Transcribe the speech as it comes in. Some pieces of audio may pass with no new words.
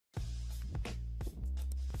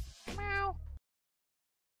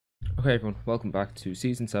Okay, everyone, welcome back to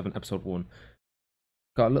Season 7, Episode 1.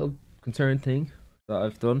 Got a little concern thing that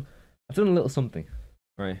I've done. I've done a little something,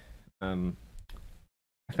 right? I found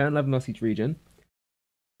 11 lost each region,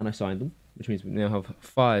 and I signed them, which means we now have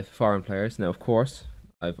 5 foreign players. Now, of course,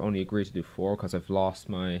 I've only agreed to do 4 because I've lost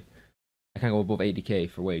my... I can't go above 80k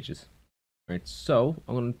for wages. Right, so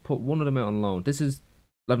I'm going to put one of them out on loan. This is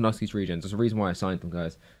Lewandowski's regions. There's a reason why I signed them,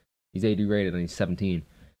 guys. He's 80 rated and he's 17.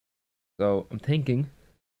 So I'm thinking...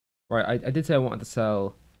 Right, I did say I wanted to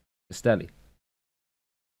sell Castelli.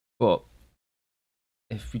 But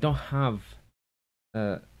if we don't have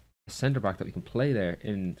a centre back that we can play there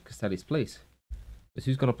in Castelli's place,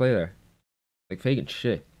 who's going to play there? Like Fagan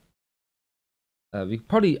shit. We could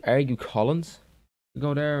probably argue Collins to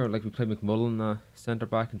go there, or like we play McMullen centre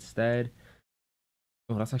back instead.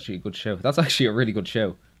 Oh, that's actually a good show. That's actually a really good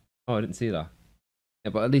show. Oh, I didn't see that.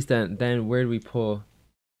 Yeah, but at least then where do we put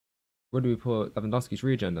Lewandowski's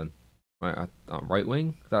regen then? Right at right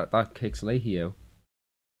wing. That kicks Leahy out.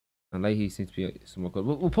 And Leahy seems to be somewhat good.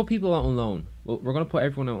 We'll put people out on loan. We're going to put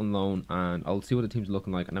everyone out on loan, and I'll see what the team's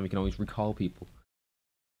looking like, and then we can always recall people.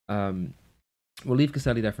 We'll leave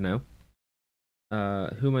Caselli there for now.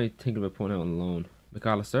 Who am I thinking about putting out on loan?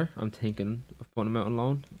 McAllister, I'm thinking of putting him out on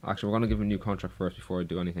loan. Actually, we're going to give him a new contract first before I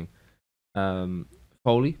do anything.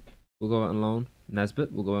 Foley will go out on loan.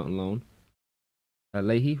 Nesbitt will go out on loan.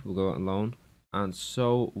 Leahy will go out on loan. And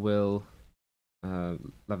so will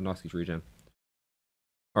Lewandowski's regen.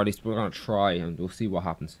 Or at least we're going to try and we'll see what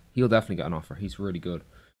happens. He'll definitely get an offer. He's really good.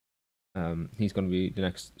 He's going to be the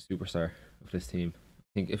next superstar of this team.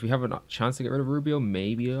 I think if we have a chance to get rid of Rubio,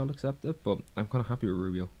 maybe I'll accept it. But I'm kind of happy with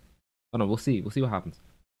Rubio. I don't know. We'll see. We'll see what happens.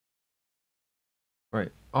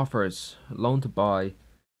 Right. Offers. Loan to buy.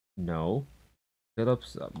 No.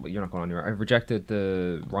 Phillips. You're not going anywhere. I've rejected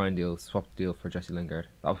the Ryan deal, swap deal for Jesse Lingard.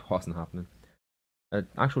 That wasn't happening. An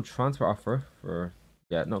actual transfer offer for...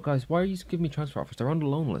 Yeah, no, guys, why are you giving me transfer offers? They're on the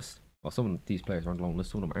loan list. Well, some of these players are on the loan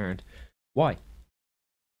list, some of them aren't. Why?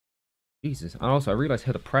 Jesus. And also, I realised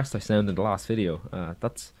how depressed I sound in the last video. I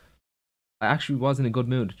actually was in a good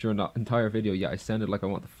mood during that entire video, yet I sounded like I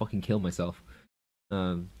want to fucking kill myself.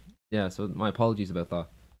 Yeah, so my apologies about that.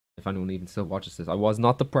 If anyone even still watches this. I was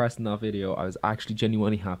not depressed in that video. I was actually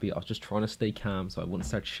genuinely happy. I was just trying to stay calm so I wouldn't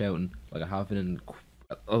start shouting like I have been in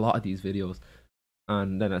a lot of these videos.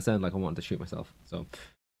 And then it sounded like I wanted to shoot myself. So,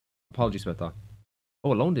 apologies about that.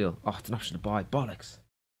 Oh, a loan deal. Oh, it's an option to buy. Bollocks.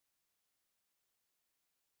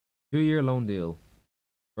 2-year loan deal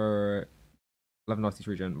for Lewandowski's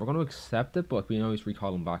regen. We're going to accept it, but we can always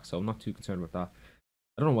recall him back, so I'm not too concerned with that.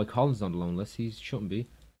 I don't know why Collins is on the loan list. He shouldn't be.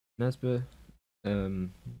 Nesbitt. Yeah,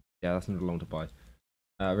 that's another loan to buy.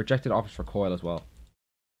 Rejected offers for Coyle as well.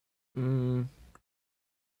 We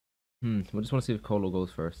just want to see if Colo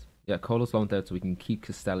goes first. Yeah, Colo's loaned out so we can keep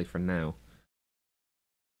Castelli for now.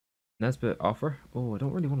 Nesbitt offer? Oh, I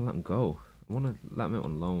don't really want to let him go. I want to let him out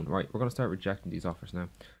on loan. Right, we're going to start rejecting these offers now.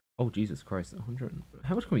 Oh, Jesus Christ. 100.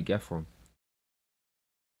 How much can we get for him?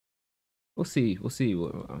 We'll see. We'll see.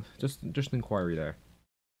 Just an inquiry there.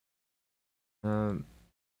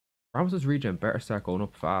 Ramos's regen better start going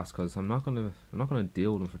up fast because I'm not gonna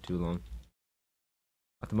deal with him for too long.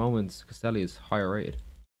 At the moment, Castelli is higher rated.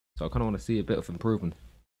 So I kinda wanna see a bit of improvement.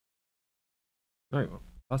 Alright, well,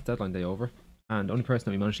 that's deadline day over. And the only person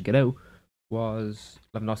that we managed to get out was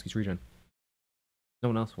Lewandowski's regen. No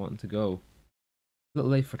one else wanting to go. A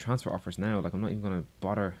little late for transfer offers now, like I'm not even gonna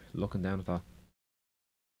bother looking down at that.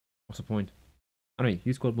 What's the point? Anyway,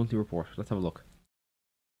 youth squad monthly report. Let's have a look.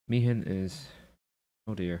 Meehan is...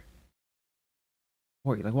 Oh dear.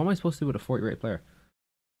 40. Like, what am I supposed to do with a 40 rated player?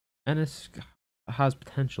 Ennis has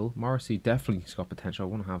potential. Morrissey definitely has got potential. I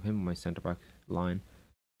want to have him on my centre back line.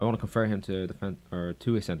 I want to convert him to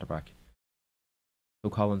to a centre back. So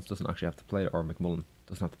Collins doesn't actually have to play, or McMullen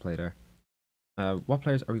doesn't have to play there. What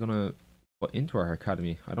players are we gonna put into our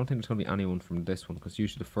academy? I don't think there's gonna be anyone from this one because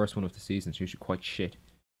usually the first one of the season is usually quite shit,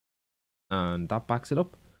 and that backs it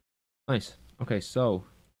up. Nice. Okay, so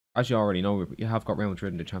as you already know, we have got Real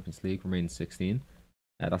Madrid in the Champions League, remaining 16.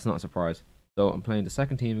 That's not a surprise. So I'm playing the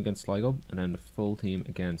second team against Sligo, and then the full team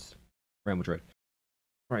against Real Madrid.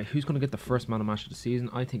 Right, who's going to get the first man of match of the season?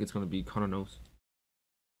 I think it's going to be Connor Nose.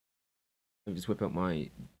 Let me just whip out my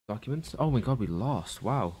documents. Oh my god, we lost.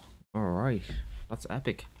 Wow. Alright. That's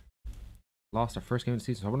epic. Lost our first game of the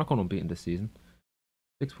season. So we're not going unbeaten this season.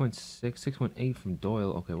 6.6, 6.8 from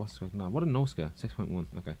Doyle. Okay, what's going on? What a Noska. 6.1.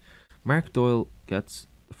 Okay. Mark Doyle gets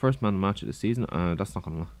the first man of match of the season. That's not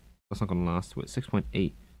gonna last with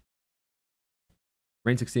 6.8.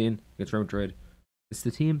 Reign 16 against Real Madrid. It's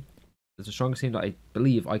the team. It's the strongest team that I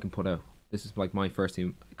believe I can put out. This is like my first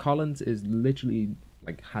team. Collins is literally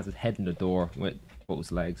like has his head in the door with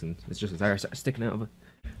both legs, and it's just his arse sticking out of it.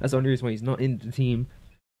 That's the only reason why he's not in the team.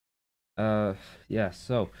 Yeah.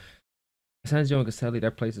 So Asensio and Caselli,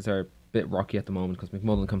 their places are a bit rocky at the moment because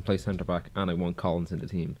McMullen can play centre back, and I want Collins in the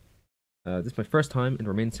team. This is my first time in the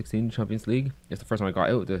remaining 16 Champions League. It's the first time I got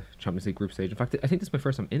out of the Champions League group stage. In fact, I think this is my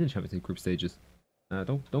first time in the Champions League group stages.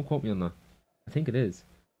 Don't quote me on that. I think it is.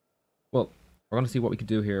 Well, we're going to see what we can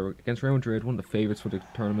do here against Real Madrid, one of the favourites for the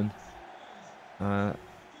tournament. I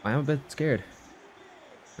am a bit scared.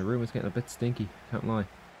 The room is getting a bit stinky, can't lie.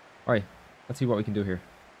 Alright, let's see what we can do here.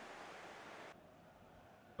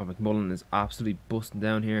 Oh, McMullen is absolutely busting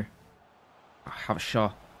down here. Have a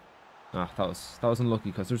shot. That was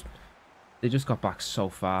unlucky because they just got back so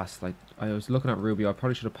fast. Like, I was looking at Rubio. I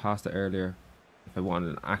probably should have passed it earlier if I wanted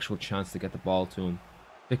an actual chance to get the ball to him.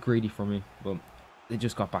 A bit greedy for me, but they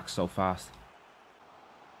just got back so fast.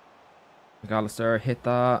 McAllister hit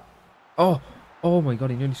that. Oh my god,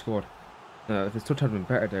 he nearly scored. If his touch had been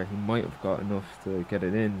better there, he might have got enough to get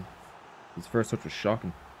it in. His first touch was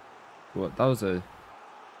shocking. But that was a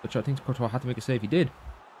touch I think Courtois had to make a save. He did.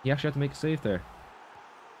 He actually had to make a save there.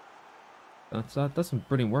 That's some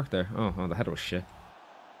brilliant work there. Oh, the header was shit.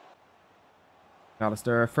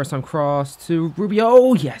 McAllister, first time cross to Rubio.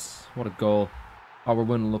 Oh, yes! What a goal. Oh, we're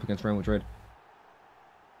winning up against Real Madrid.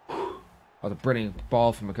 That was a brilliant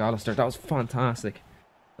ball from McAllister. That was fantastic.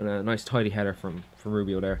 And a nice tidy header from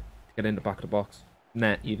Rubio there to get in the back of the box.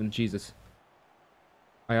 Net even, Jesus.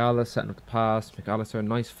 Ayala setting up the pass. McAllister,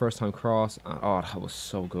 nice first time cross. Oh, that was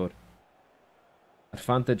so good.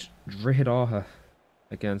 Advantage Drogheda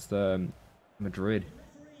against Madrid.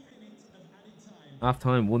 Half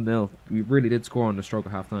time 1-0. We really did score on the stroke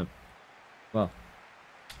of half time. Well,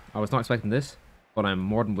 I was not expecting this, but I'm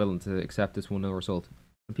more than willing to accept this 1-0 result.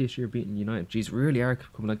 And PSG are beating United. Jeez, really are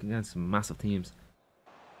coming up against some massive teams.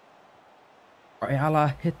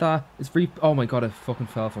 Ayala hit that. It's free. Oh my god, I fucking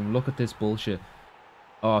fell from. Look at this bullshit.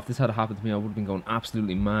 Oh, if this had happened to me, I would have been going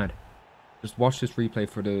absolutely mad. Just watch this replay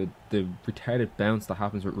for the retarded bounce that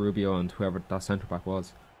happens with Rubio and whoever that centre back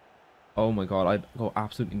was. Oh my god, I'd go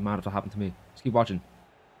absolutely mad if that happened to me. Just keep watching.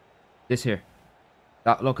 This here.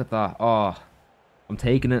 Look at that. Oh, I'm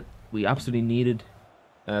taking it. We absolutely needed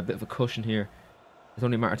a bit of a cushion here. It's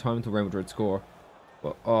only a matter of time until Real Madrid score.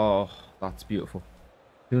 But oh, that's beautiful.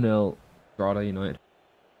 2-0, Drogheda United.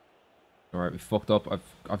 Alright, we fucked up.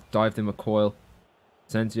 I've dived in with Coyle.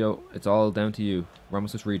 Asensio, it's all down to you.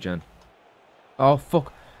 Ramos' regen. Oh,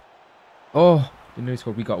 fuck. Oh, they nearly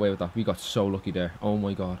scored. We got away with that. We got so lucky there. Oh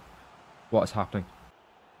my god. What is happening?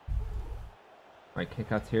 Right, Kit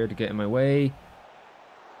Kat's here to get in my way.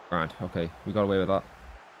 Grand. Okay, we got away with that.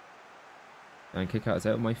 And Kit Kat is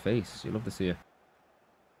out of my face. You love to see it.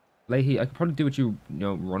 Leahy, I could probably do with you,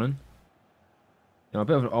 running. A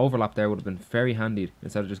bit of an overlap there would have been very handy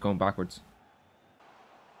instead of just going backwards.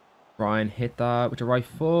 Brian hit that with your right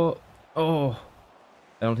foot. Oh,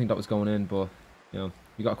 I don't think that was going in, but you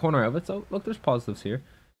got a corner out of it. So look, there's positives here.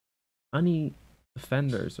 Any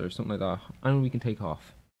defenders or something like that, I know we can take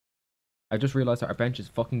off. I just realized that our bench is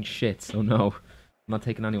fucking shit, so no, I'm not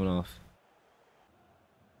taking anyone off.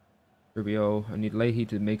 Rubio, I need Leahy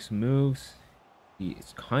to make some moves. He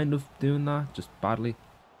is kind of doing that, just badly.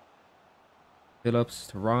 Phillips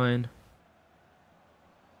to Ryan.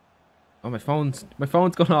 Oh, my phone's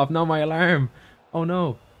gone off. No, my alarm. Oh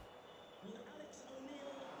no.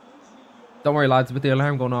 Don't worry, lads. With the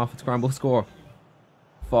alarm going off, it's scramble score.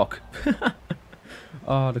 Fuck.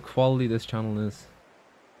 Oh, the quality of this channel is.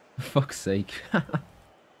 For fuck's sake.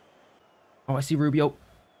 Oh, I see Rubio.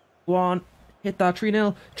 Go on. Hit that.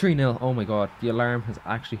 3-0. 3-0. Oh my god. The alarm has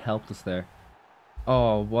actually helped us there.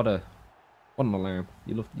 Oh, what an alarm.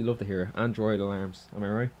 You love to hear Android alarms. Am I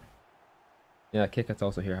right? Yeah, Kit Kat's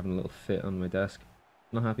also here having a little fit on my desk.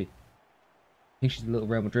 Not happy. I think she's a little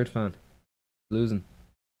Real Madrid fan. Losing.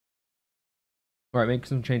 Alright, make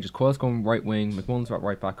some changes. Coyle's going right wing. McMullen's at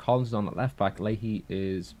right back. Collins is on at left back. Leahy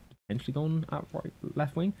is potentially going at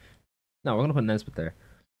left wing. No, we're gonna put Nesbitt there.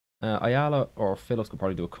 Ayala or Phillips could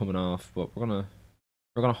probably do a coming off, but we're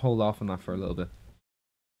gonna hold off on that for a little bit.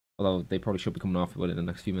 Although they probably should be coming off within the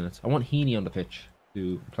next few minutes. I want Heaney on the pitch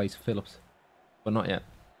to replace Phillips, but not yet.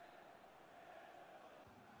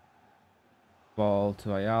 Ball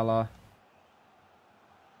to Ayala.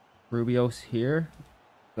 Rubio's here.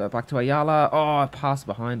 Back to Ayala. Oh, I passed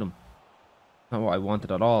behind him. Not what I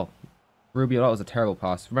wanted at all. Rubio, that was a terrible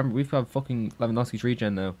pass. Remember, we've got fucking Lewandowski's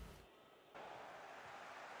regen now.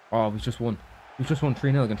 Oh, we've just won. We've just won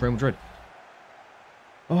 3-0 against Real Madrid.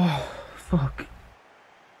 Oh, fuck.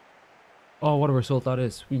 Oh, what a result that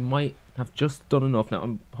is. We might have just done enough. Now,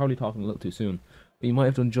 I'm probably talking a little too soon. But he might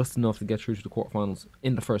have done just enough to get through to the quarterfinals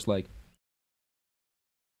in the first leg.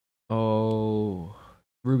 Oh,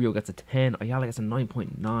 Rubio gets a 10. Ayala gets a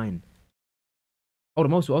 9.9.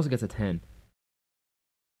 Odomosu also gets a 10.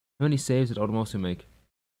 How many saves did Odomosu make?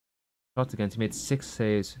 Shots against, he made 6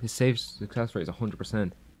 saves. His save success rate is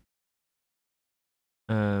 100%.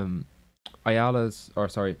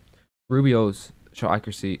 Rubio's shot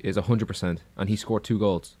accuracy is 100%, and he scored 2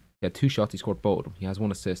 goals. He had 2 shots, he scored both of them. He has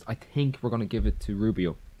 1 assist. I think we're going to give it to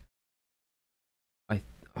Rubio.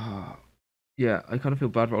 Yeah, I kind of feel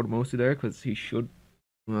bad for Odomosu there, because he should...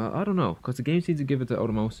 Well, I don't know, because the game seems to give it to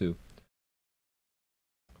Odomosu.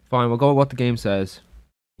 Fine, we'll go with what the game says.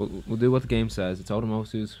 We'll do what the game says. It's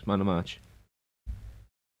Odomosu's man of the match.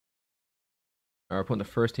 We're putting the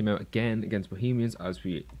first team out again against Bohemians, as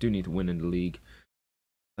we do need to win in the league.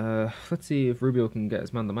 Let's see if Rubio can get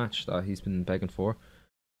his man of the match that he's been begging for.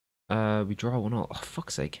 We draw 1-0. Oh,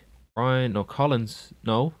 fuck's sake. Collins.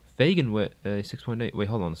 No. Fagan with 6.8. Wait,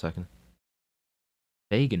 hold on a second.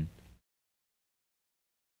 Fagan.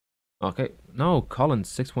 Okay. No, Collins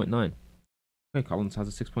 6.9. Okay, Collins has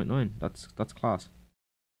a 6.9. That's class.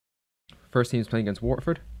 First team's playing against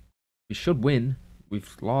Waterford. We should win.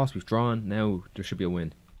 We've lost, we've drawn. Now there should be a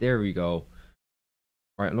win. There we go.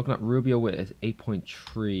 Alright, I'm looking at Rubio with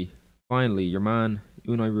 8.3. Finally, your man,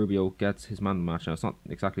 Unai Rubio, gets his man of the match. Now, it's not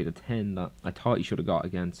exactly the 10 that I thought he should have got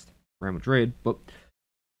against Real Madrid, but,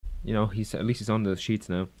 you know, at least he's on the sheets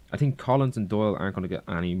now. I think Collins and Doyle aren't going to get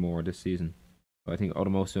any more this season. But I think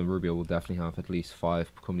Odomosu and Rubio will definitely have at least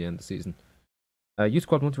 5 come the end of the season. Youth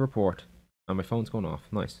Squad want to report, and my phone's going off.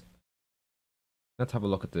 Nice. Let's have a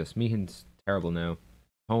look at this. Meehan's terrible now.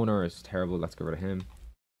 Toner is terrible. Let's get rid of him.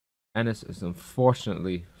 Ennis is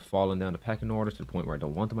unfortunately fallen down the pecking order to the point where I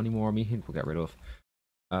don't want him anymore. Meehan we'll get rid of.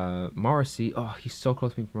 Morrissey, oh, he's so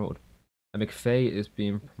close to being promoted. And McFay is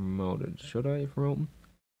being promoted. Should I promote him?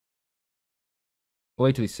 We'll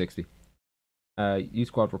wait till he's 60. Youth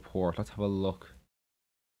Squad report. Let's have a look.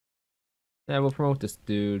 Yeah, we'll promote this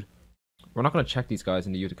dude. We're not going to check these guys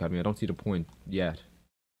in the youth academy. I don't see the point yet.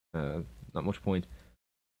 Not much point.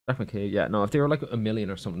 Jack McKay, yeah, no, if they were like 1 million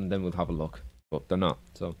or something, then we'll have a look. But they're not,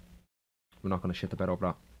 so we're not going to shit the bed over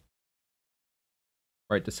that.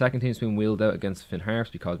 Right, the second team's been wheeled out against Finn Harps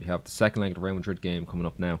because we have the second leg of the Real Madrid game coming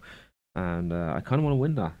up now. And I kind of want to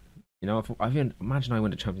win that. You know, imagine I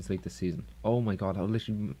win the Champions League this season. Oh my god, that would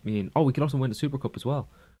literally mean... Oh, we could also win the Super Cup as well.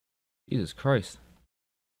 Jesus Christ.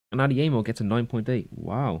 And Adiemo gets a 9.8.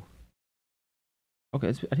 Wow. Okay,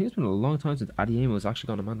 I think it's been a long time since Adiemo has actually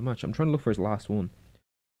got a man of the match. I'm trying to look for his last one.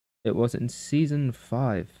 It was in season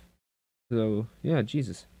 5. So, yeah,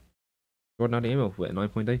 Jesus. Jordan Adiemo with a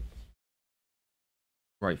 9.8.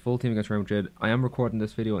 Right, full team against Real Madrid. I am recording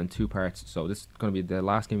this video in 2 parts. So this is going to be the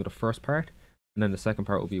last game of the first part. And then the second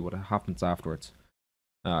part will be what happens afterwards.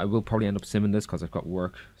 I will probably end up simming this because I've got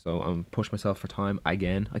work. So I'm pushing myself for time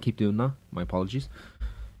again. I keep doing that. My apologies.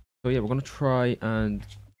 So yeah, we're going to try and...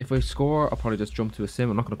 If I score, I'll probably just jump to a sim.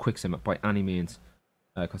 I'm not going to quick sim it by any means.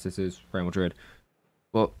 Because this is Real Madrid.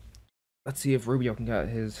 But let's see if Rubio can get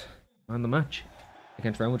his man of the match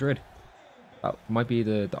against Real Madrid. That might be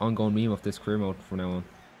the ongoing meme of this career mode from now on.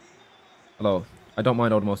 Although, I don't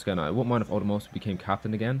mind Odomosu again. I wouldn't mind if Odomosu became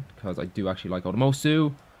captain again. Because I do actually like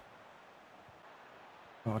Odomosu.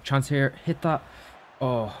 Oh, chance here. Hit that.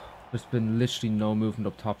 Oh, there's been literally no movement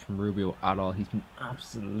up top from Rubio at all. He's been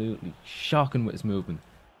absolutely shocking with his movement.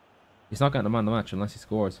 He's not getting a man of the match unless he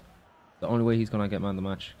scores. The only way he's going to get man of the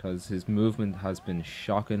match, because his movement has been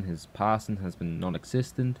shocking. His passing has been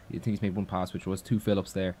non-existent. I think he's made 1 pass, which was 2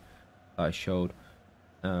 fill-ups there that I showed.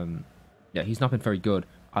 Yeah, he's not been very good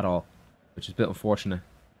at all, which is a bit unfortunate,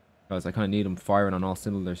 because I kind of need him firing on all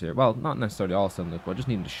cylinders here. Well, not necessarily all cylinders, but I just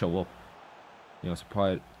need him to show up. You know,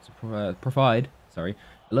 provide a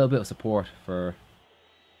little bit of support for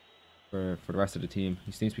the rest of the team.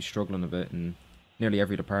 He seems to be struggling a bit in nearly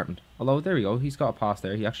every department. Although, there we go. He's got a pass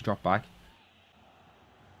there. He actually dropped back.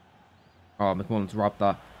 Oh, McMullen's robbed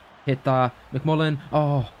that. Hit that. McMullen.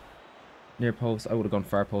 Oh, near post. I would have gone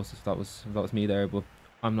far post if that was me there, but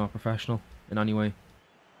I'm not professional in any way.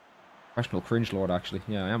 Professional cringe lord, actually.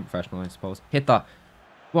 Yeah, I am professional, I suppose. Hit that.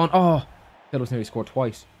 Go on. Oh, Hiddle's nearly scored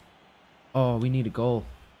twice. Oh, we need a goal,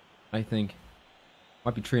 I think.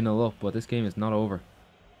 Might be 3-0 up, but this game is not over.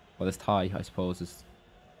 Well, this tie, I suppose, is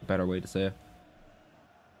a better way to say it.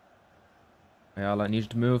 Ayala, I need you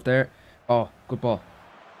to move there. Oh, good ball.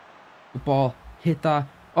 Good ball. Hit that.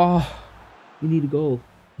 Oh, we need a goal.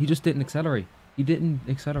 He just didn't accelerate. He didn't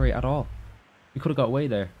accelerate at all. We could have got away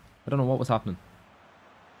there. I don't know what was happening.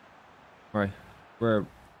 Right. We're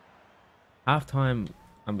half time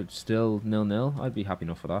and it's still 0-0. I'd be happy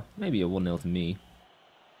enough for that. Maybe a 1-0 to me.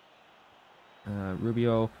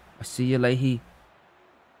 Rubio. I see you, Leahy.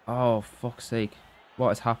 Oh, fuck's sake.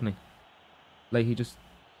 What is happening? Leahy, just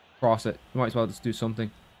cross it. You might as well just do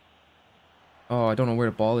something. Oh, I don't know where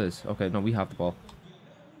the ball is. Okay, no, we have the ball.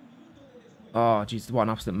 Oh, jeez, what an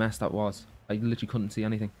absolute mess that was. I literally couldn't see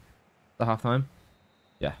anything. The half time?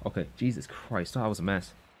 Yeah, okay. Jesus Christ, that was a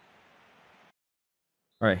mess.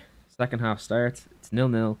 Alright, second half starts. It's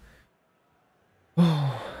 0-0.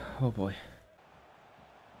 Oh boy.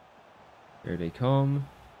 Here they come.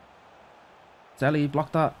 Zelly,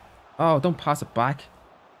 block that. Oh, don't pass it back.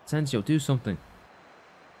 Asensio, do something.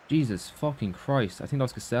 Jesus fucking Christ. I think that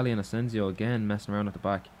was Caselli and Asensio again messing around at the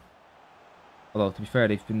back. Although, to be fair,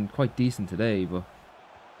 they've been quite decent today, but...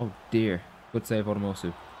 Oh dear. Good save,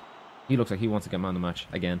 Otomosu. He looks like he wants to get man of the match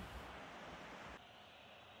again.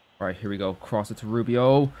 Alright, here we go. Cross it to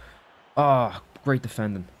Rubio. Ah, oh, great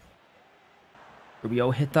defending.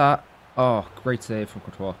 Rubio hit that. Oh, great save from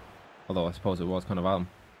Courtois. Although I suppose it was kind of Adam.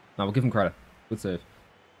 Now we'll give him credit. Good save.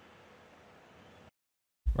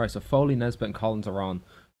 Right, so Foley, Nesbitt and Collins are on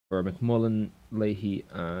for McMullen, Leahy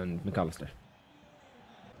and McAllister.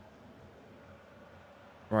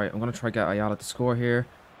 Right, I'm going to try to get Ayala to score here.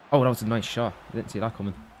 Oh, that was a nice shot. I didn't see that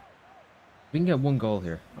coming. We can get one goal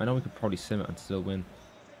here. I know we could probably sim it and still win.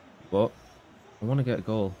 But I want to get a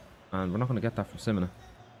goal. And we're not going to get that from simming it.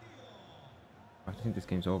 I think this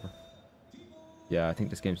game's over. Yeah, I think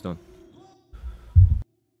this game's done.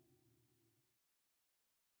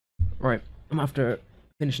 Right, I'm after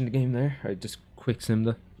finishing the game there. I just quick simmed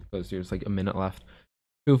it because there's like a minute left.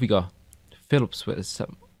 Who have we got? Phillips with a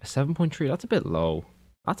 7.3. That's a bit low.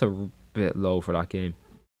 That's a bit low for that game.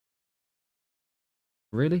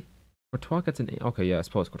 Really? Courtois gets an 8. Okay, yeah, I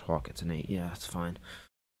suppose Courtois gets an 8. Yeah, that's fine.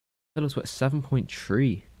 Phillips with a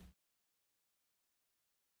 7.3.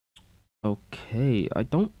 Okay, I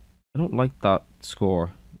don't like that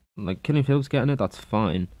score. Like Killian Phillips getting it, that's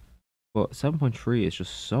fine. But 7.3 is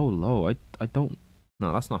just so low. I don't.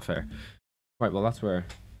 No, that's not fair. Right, well that's where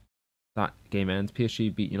that game ends.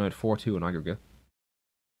 PSG beat United 4-2 in aggregate.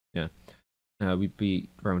 Yeah. We beat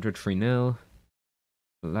Real Madrid 3-0.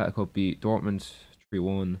 Atletico beat Dortmund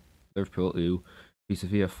 3-1. Liverpool beat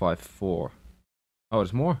Sevilla 5-4. Oh,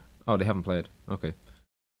 there's more? Oh, they haven't played. Okay.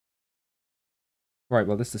 Right,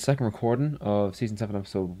 well this is the second recording of Season 7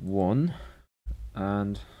 Episode 1.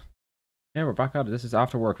 And yeah, we're back at it. This is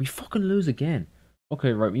after work. We fucking lose again.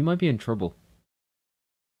 Okay, right, we might be in trouble.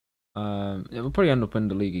 Yeah, we'll probably end up in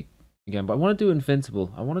the league again, but I want to do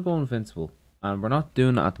Invincible. I want to go Invincible. And we're not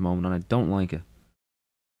doing that at the moment, and I don't like it.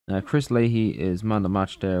 Chris Leahy is man of the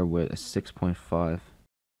match there with a 6.5.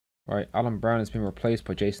 Right, Alan Brown has been replaced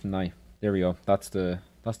by Jason Knight. There we go. That's the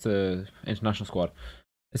international squad.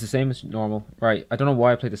 It's the same as normal. Right, I don't know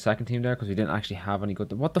why I played the second team there, because we didn't actually have any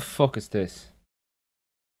good... What the fuck is this?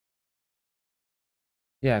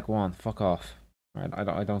 Yeah, go on. Fuck off. Right,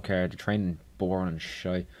 I don't care. The training boring and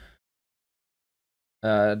shy.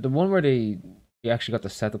 The one where you actually got to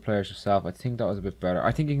set the players yourself, I think that was a bit better.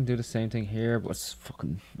 I think you can do the same thing here, but it's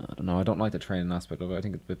fucking... I don't know. I don't like the training aspect of it. I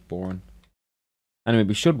think it's a bit boring. Anyway,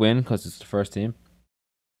 we should win, because it's the first team.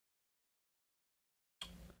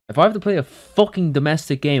 If I have to play a fucking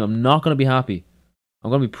domestic game, I'm not going to be happy.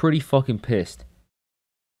 I'm going to be pretty fucking pissed.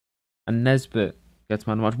 And Nesbitt gets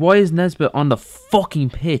man to watch. Why is Nesbitt on the fucking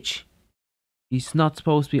pitch? He's not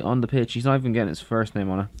supposed to be on the pitch. He's not even getting his first name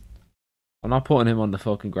on it. I'm not putting him on the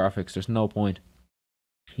fucking graphics. There's no point.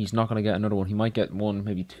 He's not going to get another one. He might get one,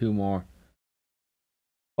 maybe two more.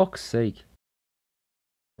 Fuck's sake.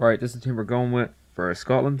 Right, this is the team we're going with for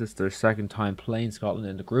Scotland. This is their second time playing Scotland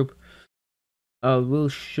in the group. We'll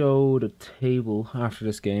show the table after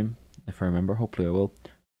this game, if I remember. Hopefully I will.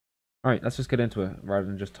 Alright, let's just get into it, rather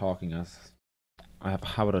than just talking, as I have a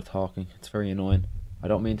habit of talking. It's very annoying. I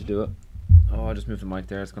don't mean to do it. Oh, I just moved the mic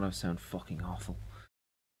there. It's going to sound fucking awful.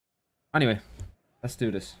 Anyway, let's do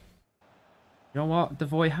this. You know what?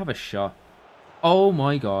 Devoy, have a shot. Oh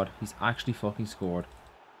my god, he's actually fucking scored.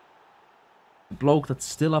 The bloke that's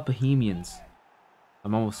still at Bohemians,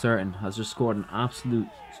 I'm almost certain, has just scored an absolute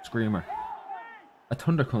screamer. A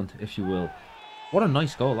thunder cunt, if you will. What a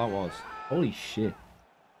nice goal that was. Holy shit.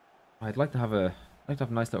 I'd like to have a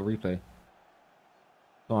nice little replay.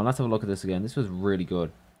 Go on, let's have a look at this again. This was really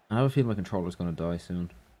good. I have a feeling my controller's going to die soon.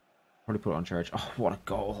 Probably put it on charge. Oh, what a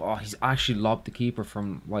goal. Oh, he's actually lobbed the keeper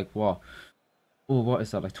from, like, what? Oh, what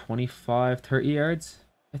is that? Like 25, 30 yards?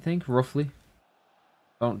 I think, roughly.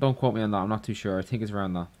 Don't quote me on that. I'm not too sure. I think it's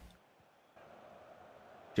around that.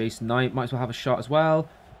 Jason Knight might as well have a shot as well.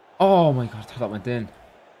 Oh my god, I thought that went in.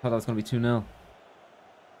 I thought that was going to be 2-0.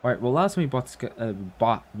 Alright, well, last time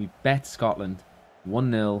we bet Scotland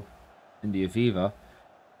 1-0 in the Aviva.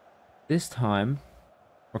 This time,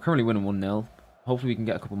 we're currently winning 1-0. Hopefully we can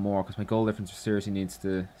get a couple more, because my goal difference seriously needs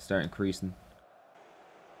to start increasing.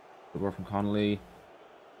 Good work from Connolly.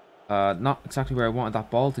 Not exactly where I wanted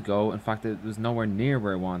that ball to go. In fact, it was nowhere near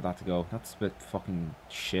where I wanted that to go. That's a bit fucking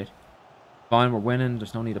shit. Fine, we're winning.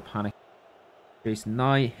 There's no need to panic. Jason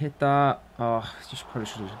Knight, hit that. Oh, just probably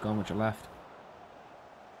should have gone with your left.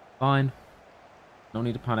 Fine. No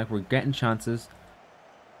need to panic. We're getting chances.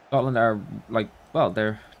 Scotland are, like, well,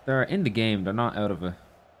 they're in the game. They're not out of it.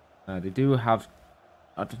 They do have,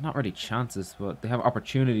 they're not really chances, but they have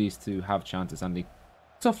opportunities to have chances, and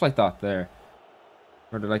stuff like that there.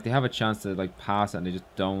 Or they're like, they have a chance to like pass it and they just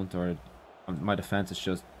don't, or my defense is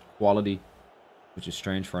just quality, which is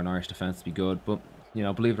strange for an Irish defense to be good, but you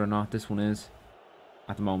know, believe it or not, this one is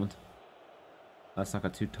at the moment. Let's not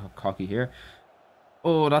get too cocky here.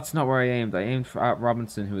 Oh, that's not where I aimed. I aimed at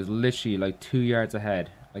Robinson, who was literally like 2 yards ahead.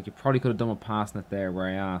 Like, you probably could have done a pass net there where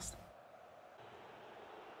I asked.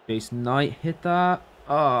 Jason Knight hit that.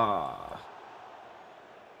 Ah,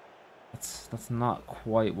 that's not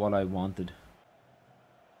quite what I wanted.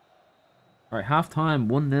 Alright, half time,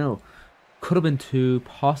 1-0. Could have been 2,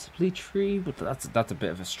 possibly 3, but that's a bit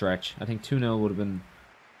of a stretch. I think 2-0 would have been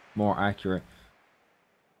more accurate.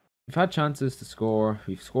 We've had chances to score.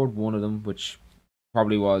 We've scored one of them, which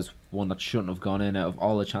probably was one that shouldn't have gone in out of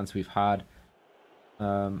all the chances we've had.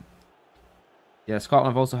 Yeah, Scotland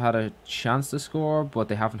have also had a chance to score, but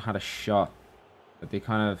they haven't had a shot. But they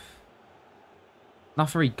kind of... not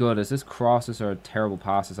very good, as this crosses or terrible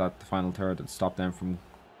passes at the final third that stop them from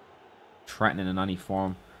threatening in any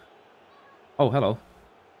form. Oh, hello.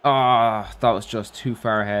 Ah, that was just too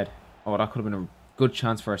far ahead. Oh, that could have been a good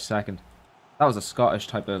chance for a second. That was a Scottish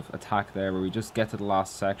type of attack there, where we just get to the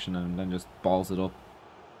last section and then just balls it up.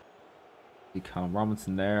 See Callum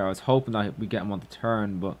Robinson there. I was hoping that we get him on the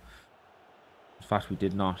turn, but in fact we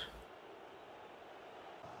did not.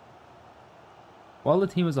 While the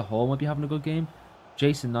team as a whole might be having a good game,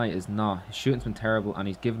 Jason Knight is not. His shooting's been terrible, and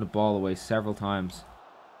he's given the ball away several times,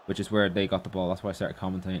 which is where they got the ball. That's why I started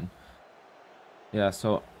commentating. Yeah,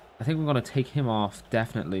 so I think we're going to take him off,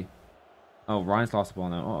 definitely. Oh, Ryan's lost the ball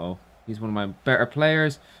now. Uh-oh. He's one of my better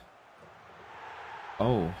players.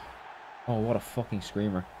 Oh. Oh, what a fucking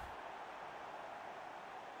screamer.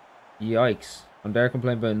 Yikes. I'm there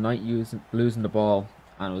complaining about Knight losing the ball,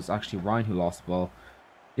 and it was actually Ryan who lost the ball.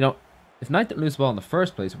 You know, if Knight didn't lose the ball in the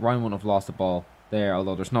first place, Ryan wouldn't have lost the ball there,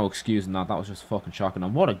 although there's no excuse in that. That was just fucking shocking.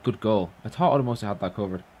 And what a good goal. I thought I'd almost had that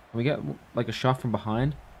covered. Can we get, like, a shot from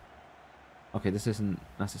behind? Okay, this isn't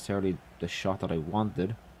necessarily the shot that I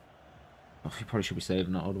wanted. Oh, you probably should be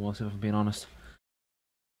saving that almost, if I'm being honest.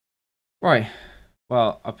 Right.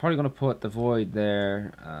 Well, I'm probably going to put the void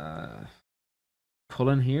there.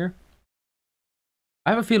 Cullen here. I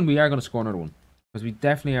have a feeling we are going to score another one, because we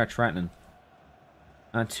definitely are threatening.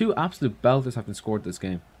 And 2 absolute belters have been scored this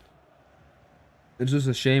game. It's just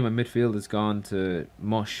a shame my midfield has gone to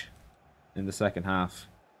mush in the second half.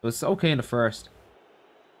 It was okay in the first.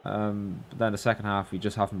 But then the second half we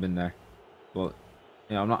just haven't been there. But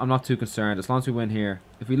you know, I'm not too concerned as long as we win here.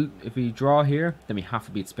 If we draw here, then we have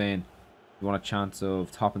to beat Spain. We want a chance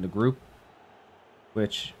of topping the group,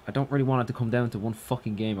 which I don't really want it to come down to one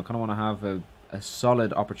fucking game. I kind of want to have a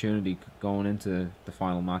solid opportunity going into the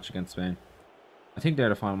final match against Spain. I think they're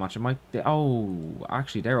the final match. Oh,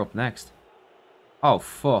 actually they're up next. Oh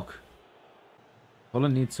fuck.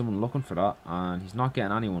 Cullen needs someone looking for that, and he's not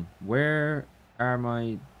getting anyone. Where are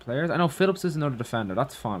my players? I know Phillips is another defender.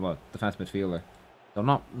 That's fine. Well, defense midfielder. So I'm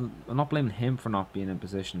not blaming him for not being in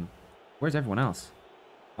position. Where's everyone else?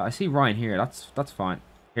 I see Ryan here. That's fine.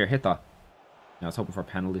 Here, hit that. Yeah, I was hoping for a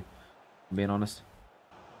penalty, I'm being honest.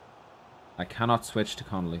 I cannot switch to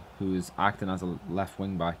Connolly, who is acting as a left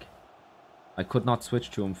wing back. I could not switch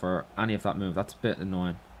to him for any of that move. That's a bit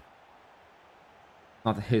annoying.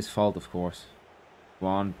 Not his fault, of course. Go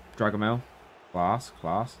on, drag him out. Class,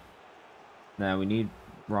 class. Now we need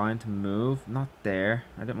Ryan to move. Not there.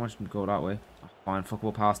 I didn't want him to go that way. Oh, fine,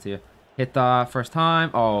 fuckable pass to you. Hit that first time.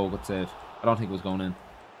 Oh, good save. I don't think it was going in.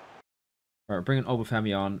 Alright, bringing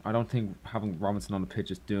Obafemi on. I don't think having Robinson on the pitch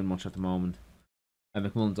is doing much at the moment. And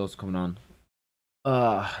McMullen's also coming on.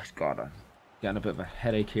 God, I'm getting a bit of a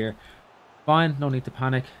headache here. Fine, no need to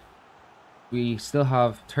panic. We still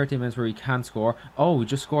have 30 minutes where we can score. Oh, we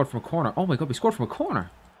just scored from a corner. Oh my god, we scored from a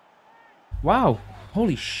corner. Wow,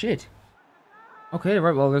 holy shit. Okay,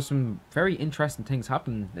 right, well, there's some very interesting things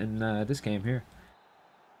happening in this game here.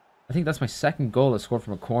 I think that's my second goal I scored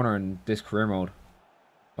from a corner in this career mode.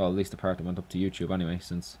 Well, at least the part that went up to YouTube anyway,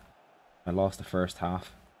 since I lost the first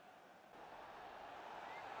half.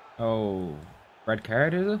 Oh, red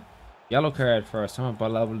card is it? Yellow card for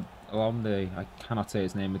someone Alomde, I cannot say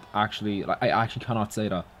his name. It actually, like, I actually cannot say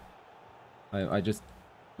that. I just,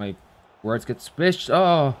 my words get spished.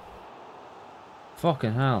 Oh,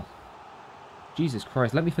 fucking hell. Jesus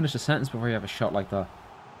Christ, let me finish the sentence before you have a shot like that.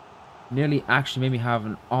 Nearly actually made me have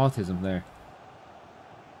an autism there.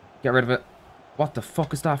 Get rid of it. What the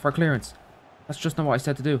fuck is that for clearance? That's just not what I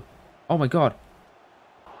said to do. Oh my god.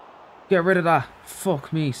 Get rid of that.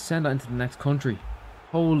 Fuck me. Send that into the next country.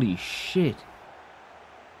 Holy shit.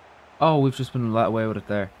 Oh, we've just been let away with it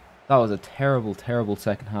there. That was a terrible, terrible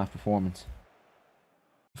second half performance.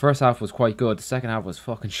 The first half was quite good. The second half was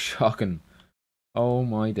fucking shocking. Oh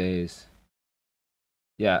my days.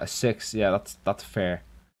 Yeah, a 6. Yeah, that's fair.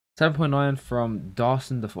 7.9 from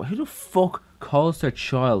Dawson. Who the fuck calls their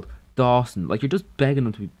child Dawson? Like, you're just begging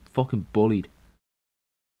him to be fucking bullied.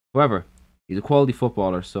 However, he's a quality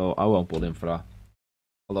footballer, so I won't bully him for that.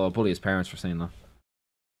 Although I'll bully his parents for saying that.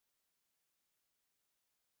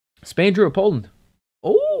 Spain drew at Poland.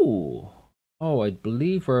 Oh! Oh, I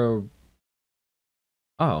believe we're...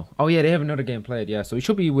 Oh yeah, they have another game played, yeah. So we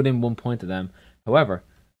should be within 1 point of them. However,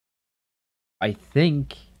 I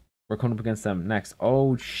think we're coming up against them next.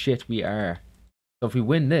 Oh shit, we are. So if we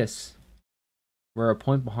win this, we're a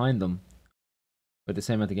point behind them with the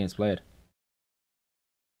same amount of games played.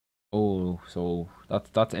 Oh, so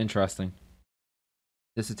that's interesting.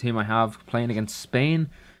 This is a team I have playing against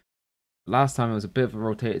Spain. Last time it was a bit of a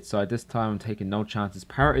rotated side. This time I'm taking no chances.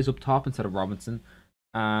 Parrott is up top instead of Robinson.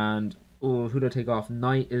 And oh, who do I take off?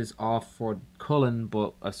 Knight is off for Cullen,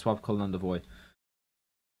 but I swapped Cullen on Devoy.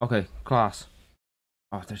 Okay, class.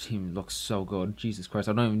 Oh, their team looks so good. Jesus Christ,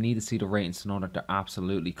 I don't even need to see the ratings to know that they're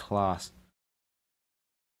absolutely class.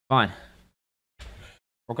 Fine.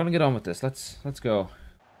 We're gonna get on with this. Let's go.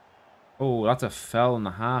 Oh, that's a foul and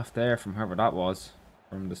a half there from whoever that was.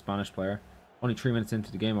 From the Spanish player. Only 3 minutes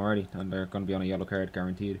into the game already, and they're gonna be on a yellow card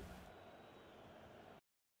guaranteed.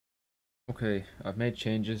 Okay, I've made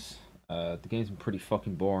changes. The game's been pretty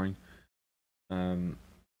fucking boring.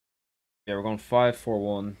 Yeah, we're going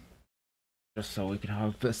 5-4-1. Just so we can have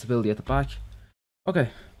a bit of stability at the back. Okay.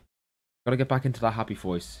 Gotta get back into that happy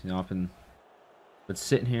voice. You know, I've been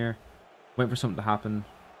sitting here, waiting for something to happen,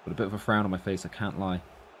 with a bit of a frown on my face, I can't lie.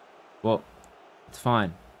 But, it's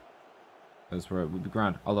fine. Because we'll be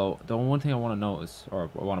grand. Although, the one thing I want to notice, or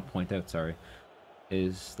I want to point out, sorry,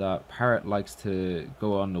 is that Parrott likes to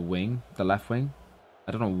go on the wing, the left wing.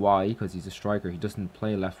 I don't know why, because he's a striker. He doesn't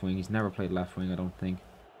play left wing. He's never played left wing, I don't think.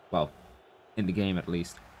 Well, in the game at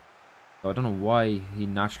least. So I don't know why he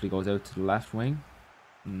naturally goes out to the left wing.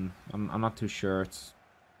 I'm not too sure. It's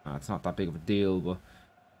not that big of a deal, but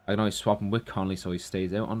I know he's swapping with Conley, so he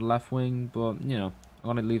stays out on the left wing. But you know, I'm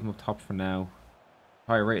gonna leave him up top for now.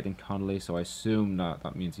 Higher rated than Conley, so I assume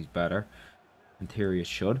that means he's better. In theory, it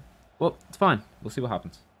should. Well, it's fine. We'll see what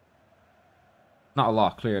happens. Not a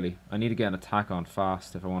lot, clearly. I need to get an attack on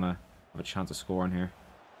fast if I want to have a chance of scoring here.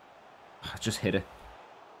 Just hit it.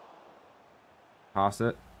 Pass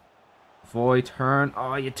it. Void, turn.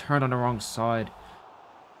 Oh, you turned on the wrong side.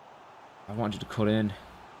 I want you to cut in.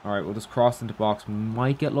 Alright, we'll just cross into box.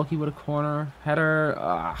 Might get lucky with a corner header.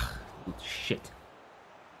 Ah, shit.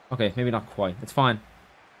 Okay, maybe not quite. It's fine.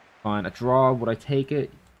 Fine. A draw. Would I take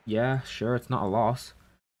it? Yeah, sure. It's not a loss.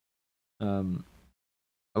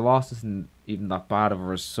 A loss isn't even that bad of a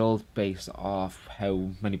result based off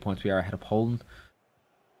how many points we are ahead of Poland.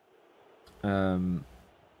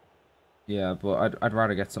 Yeah, but I'd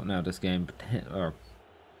rather get something out of this game, or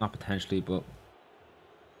not potentially, but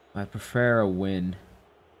I prefer a win.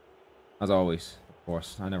 As always, of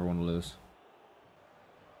course. I never want to lose.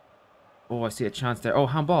 Oh, I see a chance there. Oh,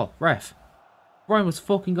 handball. Ref. Ryan was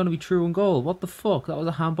fucking going to be true in goal. What the fuck? That was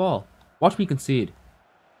a handball. Watch me concede.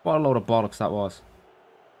 What a load of bollocks that was.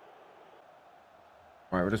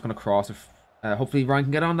 Alright, we're just going to cross it. Hopefully Ryan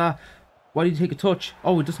can get on that. Why did he take a touch?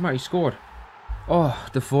 Oh, it doesn't matter. He scored. Oh,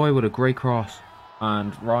 Defoe with a great cross.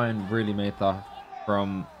 And Ryan really made that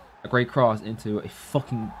from a great cross into a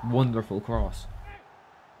fucking wonderful cross.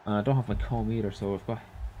 And I don't have my comb either, so I've got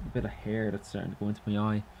a bit of hair that's starting to go into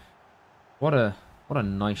my eye. What a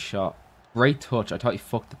nice shot. Great touch. I thought he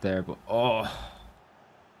fucked it there, but oh,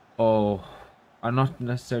 I'm not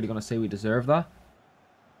necessarily going to say we deserve that,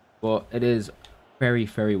 but it is very,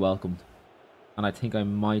 very welcomed. And I think I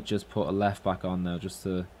might just put a left back on now just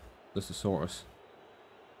to sort us.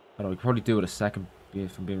 I don't know, we could probably do it a second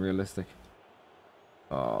if I'm being realistic.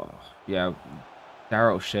 Oh, yeah.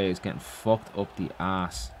 Darragh O'Shea is getting fucked up the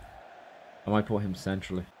ass. I might put him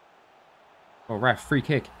centrally. Oh, ref, free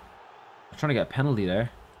kick. I'm trying to get a penalty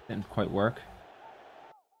there. Didn't quite work. Is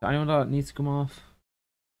there anyone that needs to come off?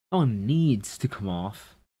 No one needs to come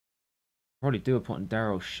off. Probably do it putting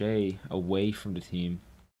Darrow Shea away from the team.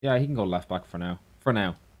 Yeah, he can go left back for now. For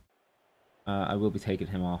now. I will be taking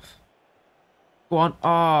him off. Go on.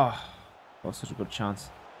 Oh, that was such a good chance.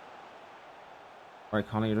 Alright,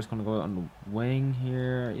 Connie, you're just going to go out on the wing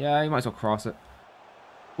here. Yeah, you might as well cross it.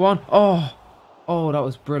 Go on. Oh, oh, that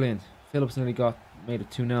was brilliant. Phillips nearly made it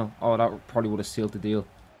 2-0. Oh, that probably would have sealed the deal.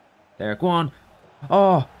 There, go on.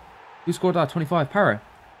 Oh, who scored that? 25, Parrott.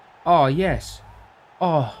 Oh, yes.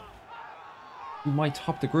 Oh, we might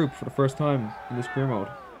top the group for the first time in this career mode.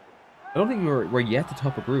 I don't think we're yet to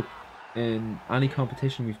top a group in any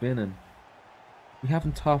competition we've been in. We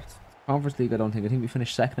haven't topped Conference League, I don't think. I think we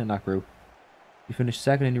finished second in that group. We finished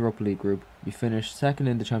second in the Europa League group. We finished second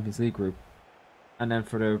in the Champions League group. And then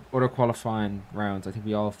for the other qualifying rounds, I think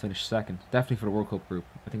we all finished second. Definitely for the World Cup group.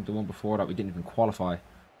 I think the one before that we didn't even qualify.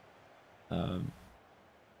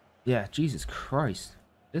 Yeah, Jesus Christ.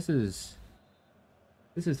 This is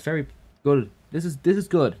very good. This is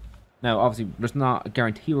good. Now, obviously, there's not a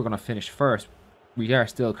guarantee we're going to finish first. We are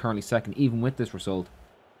still currently second, even with this result.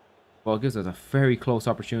 But it gives us a very close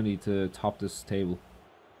opportunity to top this table.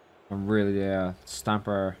 And really stamp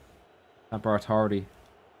our authority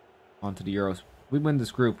onto the Euros. If we win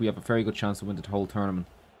this group, we have a very good chance to win the whole tournament.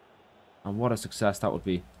 And what a success that would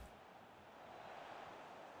be.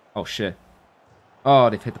 Oh, shit. Oh,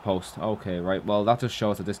 they've hit the post. Okay, right. Well, that just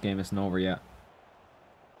shows that this game isn't over yet.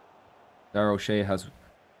 Darrow Shea has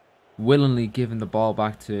willingly given the ball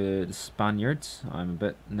back to the Spaniards. I'm a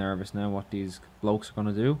bit nervous now what these blokes are going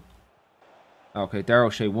to do. Okay, Darrow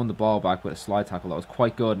Shea won the ball back with a slide tackle. That was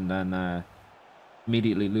quite good, and then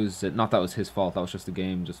immediately loses it. Not that was his fault. That was just the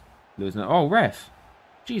game just losing it. Oh, ref.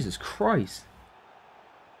 Jesus Christ.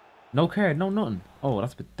 No card, no nothing. Oh,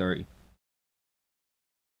 that's a bit dirty.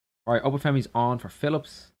 Alright, Obafemi's on for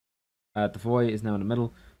Phillips. Devoy is now in the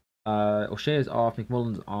middle. O'Shea is off.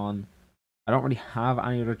 McMullen's on. I don't really have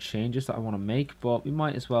any other changes that I want to make, but we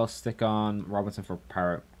might as well stick on Robinson for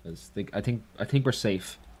Parrott. I think we're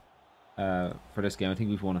safe for this game. I think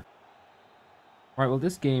we've won it. Alright, well,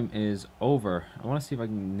 this game is over. I want to see if I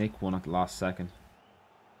can nick one at the last second.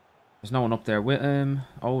 There's no one up there with him.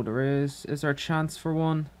 Oh, there is. Is there a chance for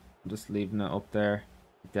one? I'm just leaving it up there.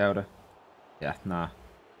 I doubt it. Yeah, nah.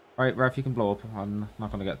 Alright, ref, you can blow up. I'm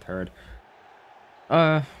not going to get third.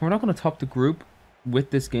 We're not going to top the group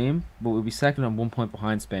with this game, but we'll be second and 1 point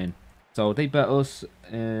behind Spain. So they bet us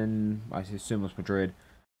in, I assume it was Madrid.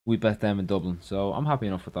 We bet them in Dublin. So I'm happy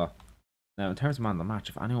enough with that. Now, in terms of man of the match,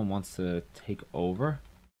 if anyone wants to take over,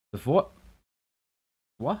 what?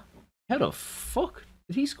 How the fuck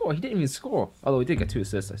did he score? He didn't even score. Although he did get 2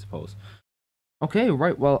 assists, I suppose. Okay,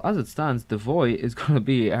 right. Well, as it stands, Devoy is going to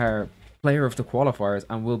be our player of the qualifiers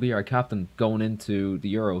and will be our captain going into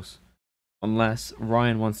the Euros. Unless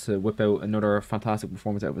Ryan wants to whip out another fantastic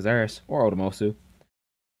performance out of his arse, or Odomosu.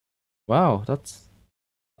 Wow, that's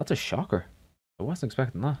a shocker. I wasn't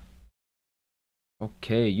expecting that.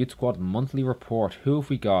 Okay, Youth Squad monthly report. Who have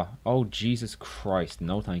we got? Oh, Jesus Christ.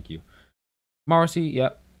 No, thank you. Morrissey,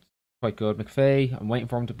 yep. Quite good. McFay, I'm waiting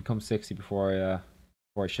for him to become 60 before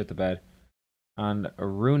I shit the bed. And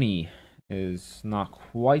Rooney is not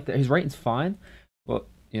quite there. His rating's fine, but,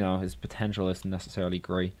 you know, his potential isn't necessarily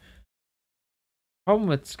great. Problem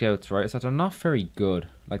with scouts, right, is that they're not very good.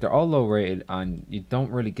 Like, they're all low rated, and you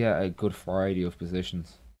don't really get a good variety of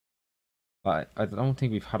positions. But I don't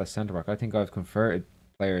think we've had a centre back. I think I've converted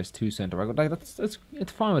players to centre back. Like,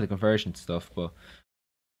 it's fine with the conversion stuff, but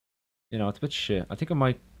you know, it's a bit shit. I think I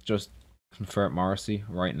might just convert Morrissey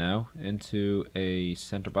right now into a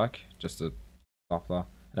centre back just to stop that.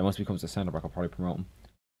 And then once he becomes a centre back, I'll probably promote him.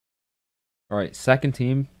 All right, second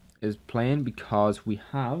team is playing because we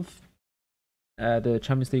have the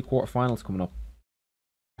Champions League quarterfinals coming up.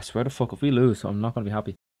 I swear to fuck, if we lose, I'm not going to be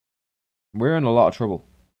happy. We're in a lot of trouble.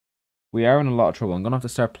 We are in a lot of trouble. I'm going to have to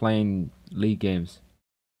start playing league games.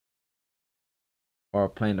 Or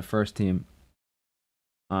playing the first team.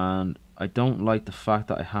 And I don't like the fact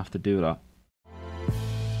that I have to do that.